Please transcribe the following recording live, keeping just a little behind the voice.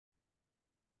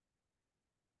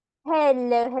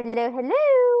Hello, hello,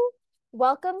 hello.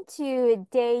 Welcome to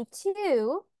day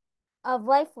two of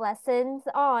life lessons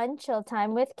on Chill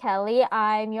Time with Kelly.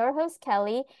 I'm your host,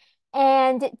 Kelly,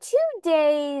 and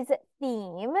today's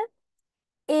theme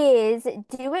is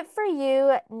do it for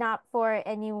you, not for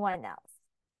anyone else.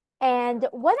 And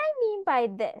what I mean by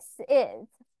this is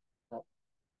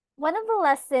one of the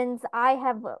lessons I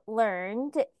have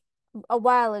learned a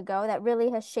while ago that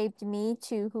really has shaped me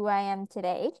to who I am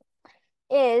today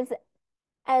is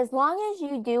as long as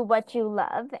you do what you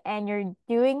love and you're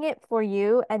doing it for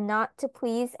you and not to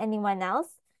please anyone else,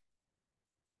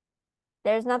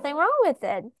 there's nothing wrong with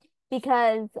it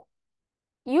because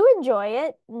you enjoy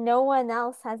it. No one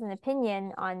else has an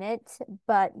opinion on it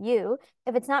but you.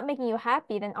 If it's not making you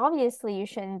happy, then obviously you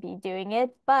shouldn't be doing it.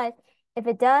 But if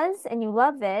it does and you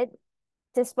love it,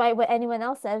 despite what anyone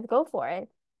else says, go for it.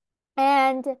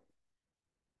 And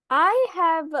I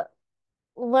have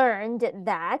learned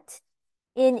that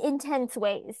in intense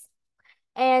ways.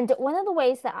 And one of the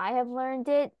ways that I have learned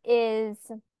it is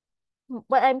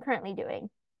what I'm currently doing.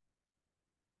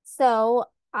 So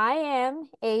I am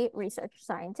a research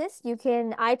scientist.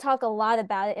 I talk a lot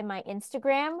about it in my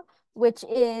Instagram, which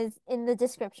is in the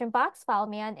description box. Follow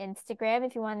me on Instagram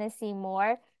if you want to see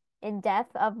more in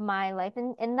depth of my life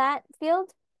in that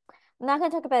field. I'm not going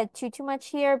to talk about it too much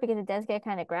here because it does get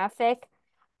kind of graphic.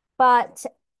 But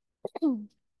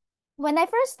when I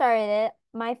first started it,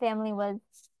 my family was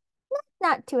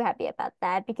not too happy about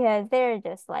that because they're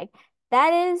just like,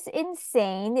 that is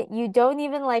insane. You don't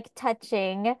even like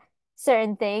touching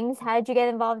certain things. How did you get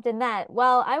involved in that?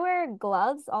 Well, I wear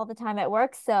gloves all the time at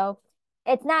work, so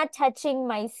it's not touching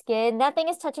my skin. Nothing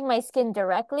is touching my skin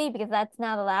directly because that's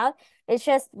not allowed. It's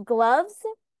just gloves.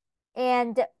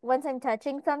 And once I'm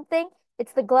touching something,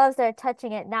 it's the gloves that are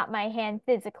touching it, not my hand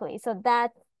physically. So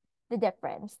that's the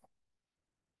difference.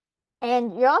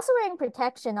 And you're also wearing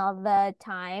protection all the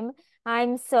time.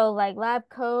 I'm so like lab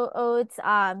coats,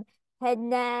 head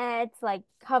nets, like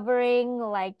covering,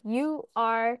 like you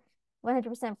are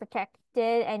 100%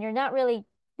 protected and you're not really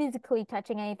physically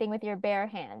touching anything with your bare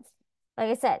hands. Like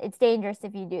I said, it's dangerous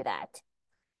if you do that.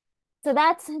 So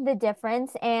that's the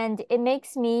difference. And it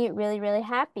makes me really, really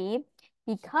happy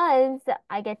because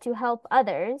I get to help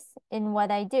others in what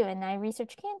I do. And I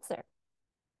research cancer.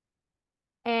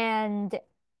 And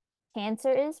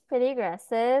cancer is pretty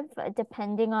aggressive,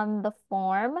 depending on the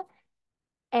form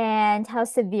and how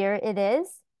severe it is.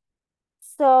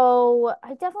 So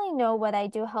I definitely know what I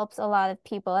do helps a lot of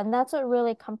people, and that's what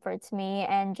really comforts me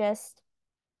and just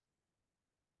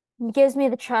gives me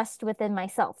the trust within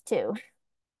myself too.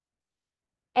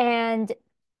 And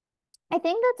I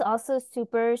think that's also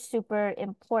super, super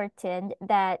important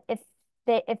that if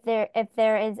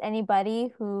there is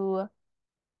anybody who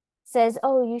says,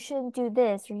 oh, you shouldn't do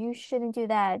this or you shouldn't do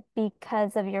that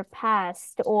because of your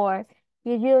past, or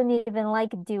you don't even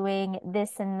like doing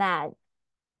this and that.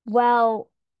 Well,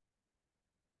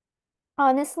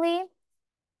 honestly,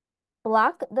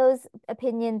 block those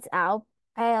opinions out.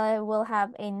 I will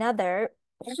have another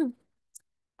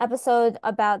episode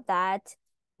about that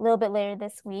a little bit later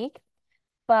this week,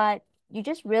 but you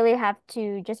just really have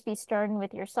to just be stern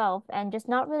with yourself and just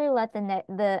not really let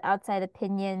the outside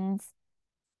opinions,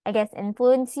 I guess,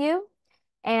 influence you.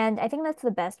 And I think that's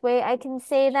the best way I can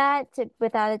say that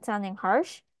without it sounding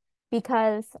harsh,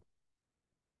 because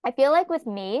I feel like with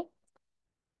me,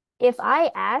 if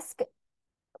I ask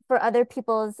for other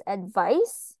people's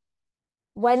advice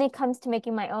when it comes to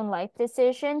making my own life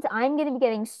decisions, I'm going to be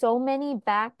getting so many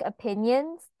back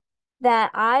opinions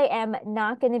that I am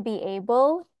not going to be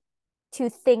able to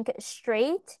think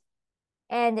straight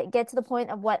and get to the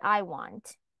point of what I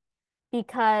want.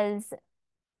 Because,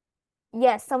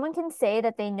 yes, someone can say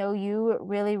that they know you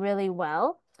really, really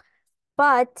well,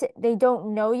 but they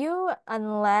don't know you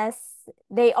unless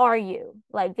they are you.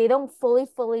 Like they don't fully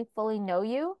know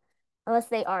you unless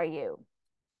they are you.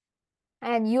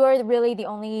 And you are really the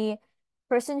only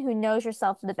person who knows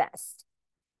yourself the best.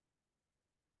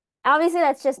 Obviously,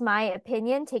 that's just my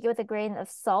opinion. Take it with a grain of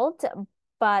salt,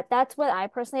 but that's what I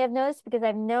personally have noticed because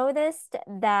I've noticed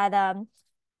that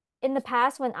in the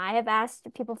past when I have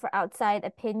asked people for outside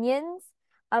opinions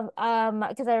of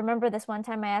because I remember this one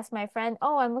time I asked my friend,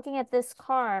 "Oh, I'm looking at this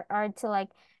car or to like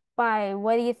buy.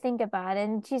 What do you think about it?"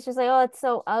 And she's just like, "Oh, it's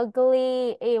so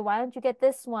ugly. Hey, why don't you get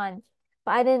this one?"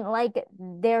 But I didn't like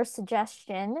their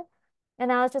suggestion.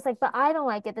 And I was just like, "But I don't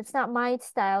like it. It's not my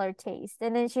style or taste."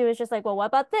 And then she was just like, "Well, what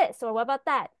about this? Or what about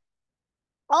that?"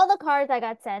 All the cars I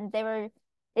got sent,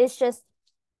 it's just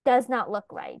does not look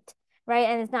right, right?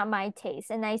 And it's not my taste.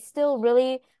 And I still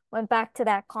really went back to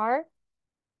that car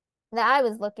that I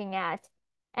was looking at.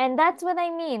 And that's what I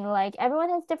mean. Like everyone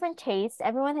has different tastes,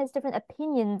 everyone has different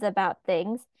opinions about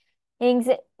things. Things,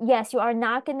 yes, you are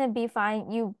not going to be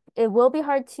fine. It will be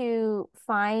hard to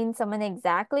find someone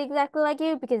exactly like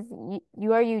you because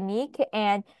you are unique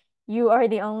and you are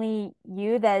the only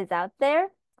you that is out there.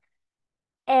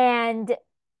 And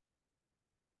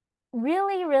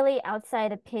really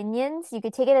outside opinions, you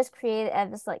could take it as creative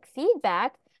as like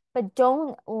feedback, but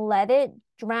don't let it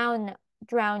drown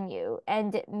you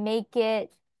and make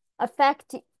it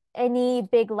affect any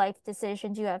big life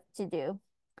decisions you have to do.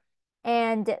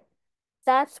 And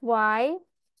that's why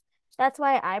that's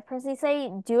why I personally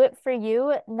say do it for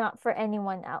you, not for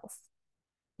anyone else.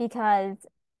 Because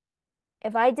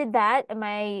if I did that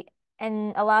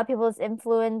and a lot of people's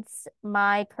influence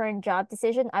my current job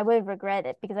decision, I would regret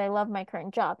it because I love my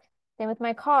current job. Same with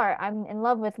my car. I'm in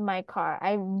love with my car.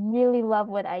 I really love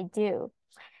what I do.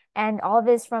 And all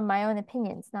this from my own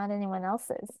opinions, not anyone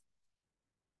else's.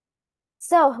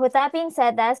 So, with that being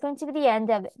said, that is going to be the end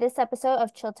of this episode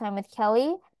of Chill Time with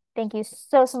Kelly. Thank you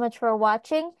so much for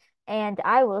watching, and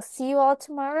I will see you all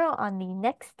tomorrow on the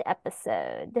next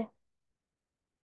episode.